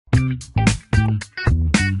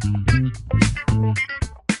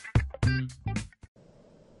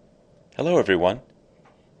Hello everyone,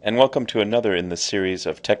 and welcome to another in the series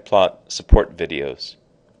of Tecplot support videos.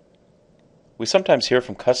 We sometimes hear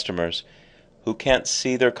from customers who can't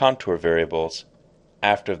see their contour variables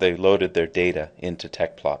after they've loaded their data into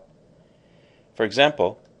Tecplot. For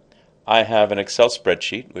example, I have an Excel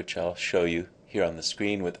spreadsheet, which I'll show you here on the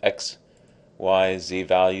screen, with X, Y, Z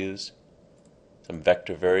values, some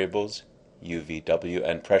vector variables, U, V, W,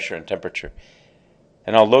 and pressure and temperature.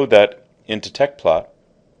 And I'll load that into Tecplot,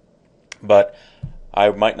 but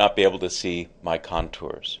I might not be able to see my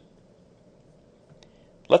contours.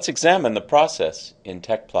 Let's examine the process in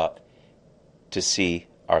Tecplot to see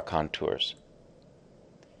our contours.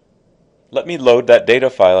 Let me load that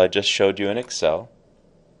data file I just showed you in Excel,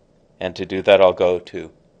 and to do that I'll go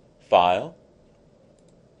to File,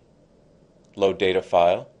 Load Data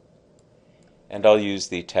File, and I'll use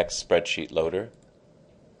the text spreadsheet loader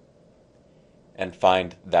and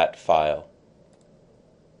find that file.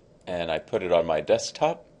 And I put it on my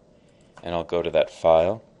desktop, and I'll go to that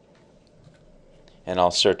file, and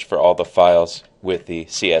I'll search for all the files with the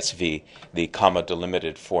CSV, the comma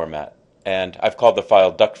delimited format. And I've called the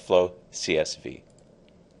file ductflow CSV.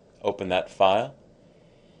 Open that file.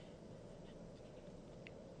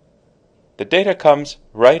 The data comes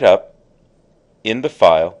right up in the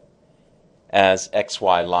file as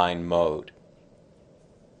XY line mode.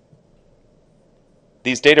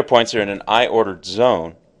 These data points are in an I-ordered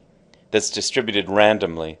zone that's distributed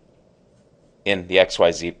randomly in the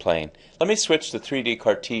XYZ plane. Let me switch to 3D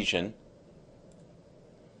Cartesian,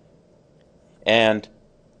 and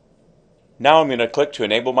now I'm going to click to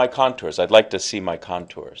enable my contours. I'd like to see my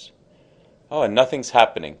contours. Oh, and nothing's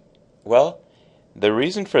happening. Well, the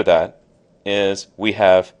reason for that is we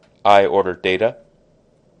have I-ordered data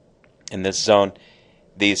in this zone.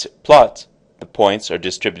 These plots, the points, are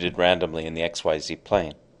distributed randomly in the XYZ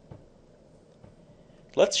plane.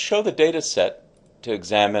 Let's show the data set to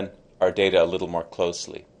examine our data a little more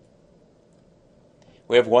closely.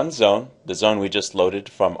 We have one zone, the zone we just loaded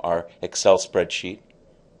from our Excel spreadsheet,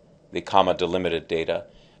 the comma delimited data,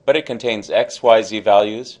 but it contains X, Y, Z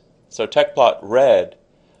values. So Tecplot read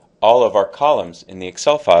all of our columns in the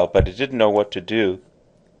Excel file, but it didn't know what to do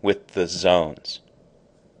with the zones.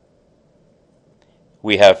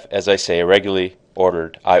 We have, as I say, irregularly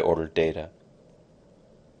ordered, I-ordered data.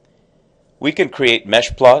 We can create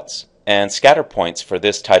mesh plots and scatter points for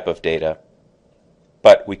this type of data,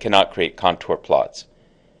 but we cannot create contour plots.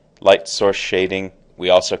 Light source shading we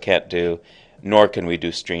also can't do, nor can we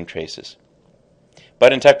do stream traces.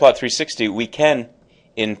 But in Tecplot 360 we can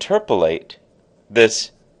interpolate this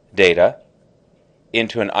data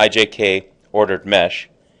into an IJK ordered mesh.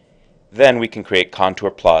 Then we can create contour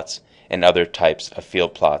plots and other types of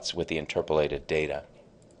field plots with the interpolated data.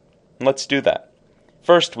 And let's do that.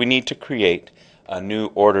 First, we need to create a new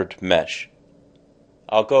ordered mesh.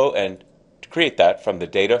 I'll go and create that from the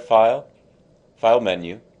Data file, File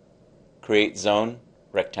menu, Create Zone,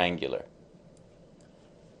 Rectangular.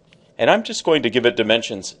 And I'm just going to give it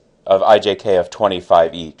dimensions of IJK of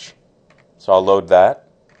 25 each. So I'll load that.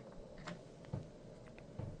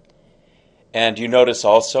 And you notice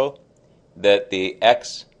also that the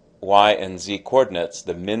X, Y, and Z coordinates,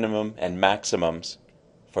 the minimum and maximums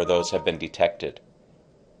for those have been detected,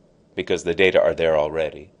 because the data are there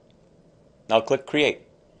already. Now I'll click Create.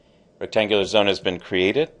 Rectangular zone has been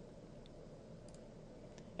created,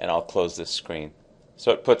 and I'll close this screen.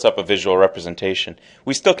 So it puts up a visual representation.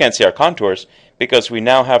 We still can't see our contours because we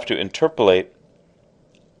now have to interpolate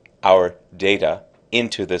our data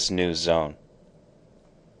into this new zone.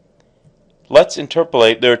 Let's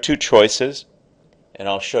interpolate. There are two choices, and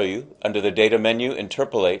I'll show you. Under the Data menu,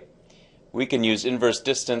 Interpolate, we can use inverse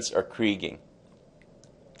distance or kriging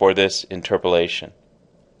for this interpolation.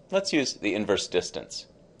 Let's use the inverse distance.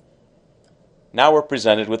 Now we're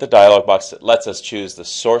presented with a dialog box that lets us choose the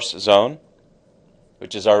source zone,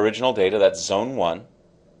 which is our original data, that's zone 1,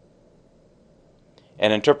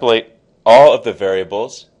 and interpolate all of the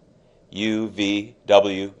variables, U, V,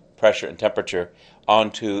 W, pressure, and temperature,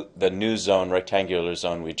 onto the new zone, rectangular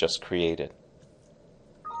zone we just created.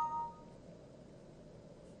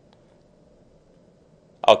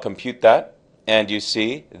 I'll compute that, and you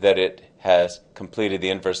see that it has completed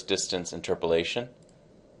the inverse distance interpolation.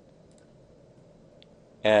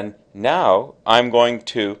 And now I'm going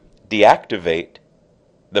to deactivate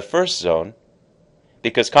the first zone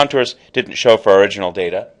because contours didn't show for our original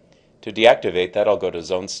data. To deactivate that, I'll go to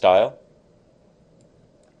Zone Style.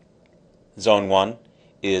 Zone 1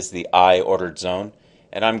 is the I-ordered zone,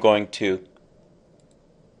 and I'm going to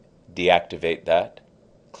deactivate that,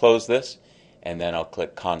 close this, and then I'll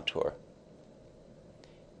click Contour.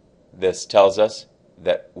 This tells us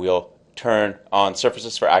that we'll turn on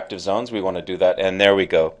surfaces for active zones, we want to do that, and there we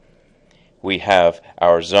go. We have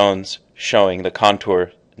our zones showing, the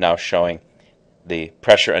contour now showing the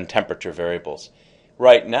pressure and temperature variables.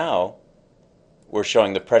 Right now, we're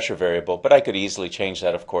showing the pressure variable, but I could easily change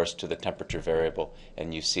that, of course, to the temperature variable,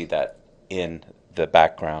 and you see that in the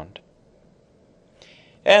background.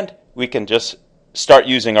 And we can just start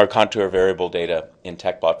using our contour variable data in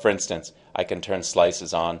Tecplot. For instance, I can turn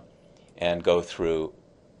slices on and go through,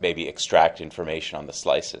 maybe extract information on the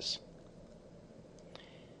slices.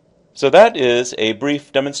 So that is a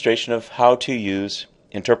brief demonstration of how to use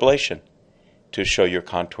interpolation to show your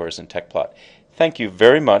contours in Tecplot. Thank you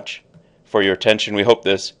very much for your attention. We hope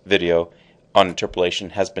this video on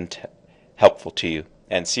interpolation has been helpful to you,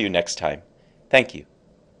 and see you next time. Thank you.